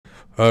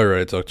All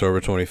right, it's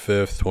October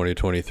 25th,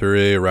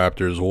 2023.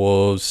 Raptors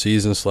Wolves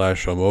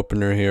season/home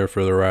opener here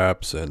for the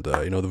Raps, and the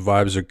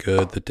vibes are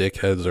good. The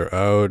dickheads are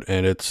out,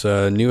 and it's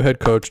new head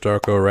coach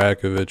Darko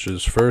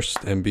Rajokovic's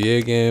first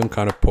NBA game.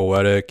 Kind of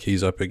poetic.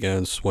 He's up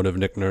against one of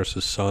Nick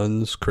Nurse's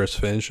sons, Chris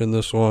Finch, in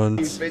this one.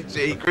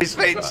 Chris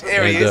Finch,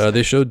 here he is. And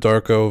they showed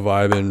Darko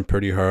vibing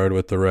pretty hard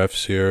with the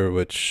refs here,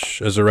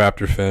 which, as a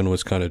Raptor fan,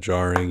 was kind of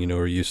jarring.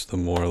 We're used to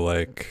more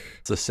like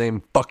It's the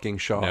same fucking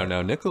shot.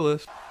 Now,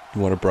 Nicholas,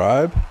 you want a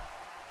bribe?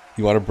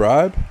 You want a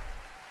bribe?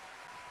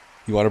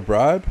 You want a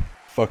bribe?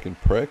 Fucking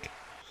prick.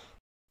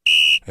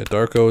 And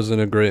Darko was in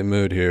a great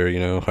mood here,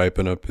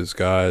 hyping up his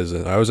guys.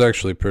 And I was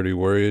actually pretty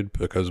worried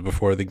because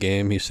before the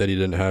game, he said he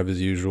didn't have his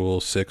usual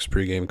 6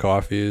 pregame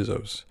coffees. I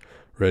was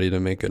ready to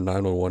make a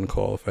 911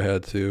 call if I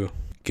had to.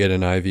 Get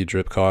an IV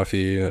drip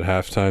coffee at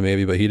halftime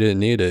maybe, but he didn't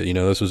need it.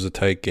 This was a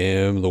tight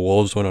game. The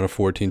Wolves went on a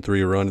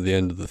 14-3 run at the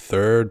end of the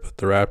third, but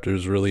the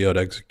Raptors really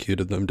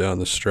out-executed them down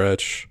the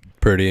stretch.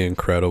 Pretty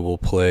incredible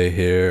play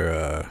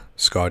here.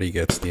 Scotty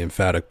gets the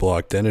emphatic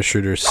block. Dennis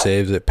Schroeder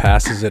saves it,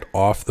 passes it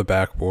off the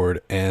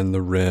backboard and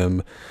the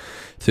rim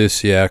to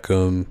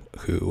Siakam,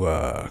 who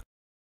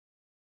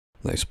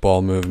nice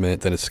ball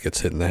movement. Then it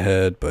gets hit in the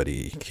head, but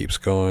he keeps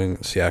going.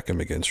 Siakam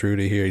against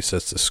Rudy here. He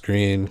sets the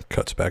screen,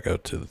 cuts back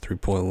out to the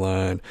three-point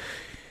line,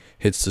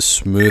 hits the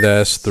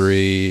smooth-ass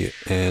three,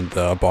 and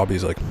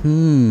Bobby's like,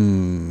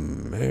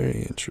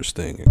 very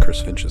interesting. And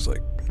Chris Finch is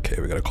like, okay,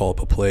 we got to call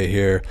up a play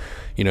here.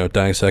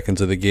 Dying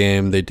seconds of the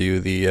game, they do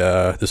the,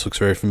 this looks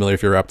very familiar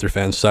if you're a Raptor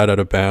fan, side out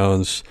of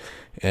bounds,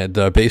 and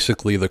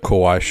basically the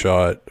Kawhi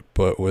shot,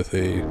 but with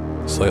a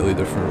slightly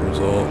different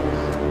result.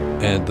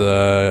 And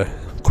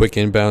quick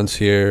inbounds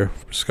here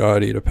for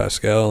Scotty to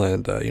Pascal,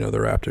 and the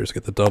Raptors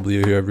get the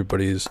W here.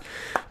 Everybody's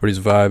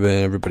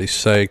vibing, everybody's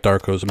psyched.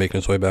 Darko's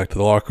making his way back to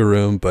the locker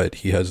room, but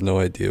he has no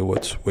idea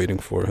what's waiting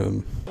for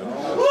him.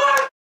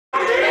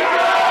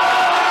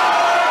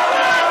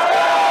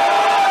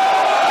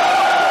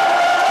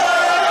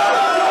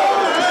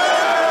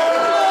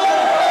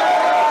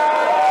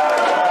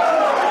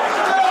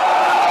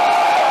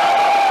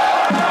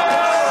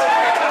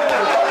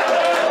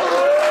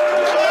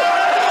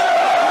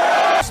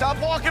 Stop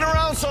walking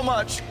around so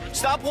much.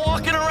 Stop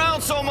walking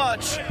around so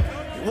much.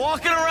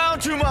 Walking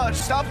around too much.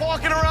 Stop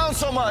walking around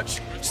so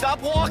much.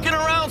 Stop walking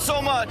around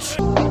so much.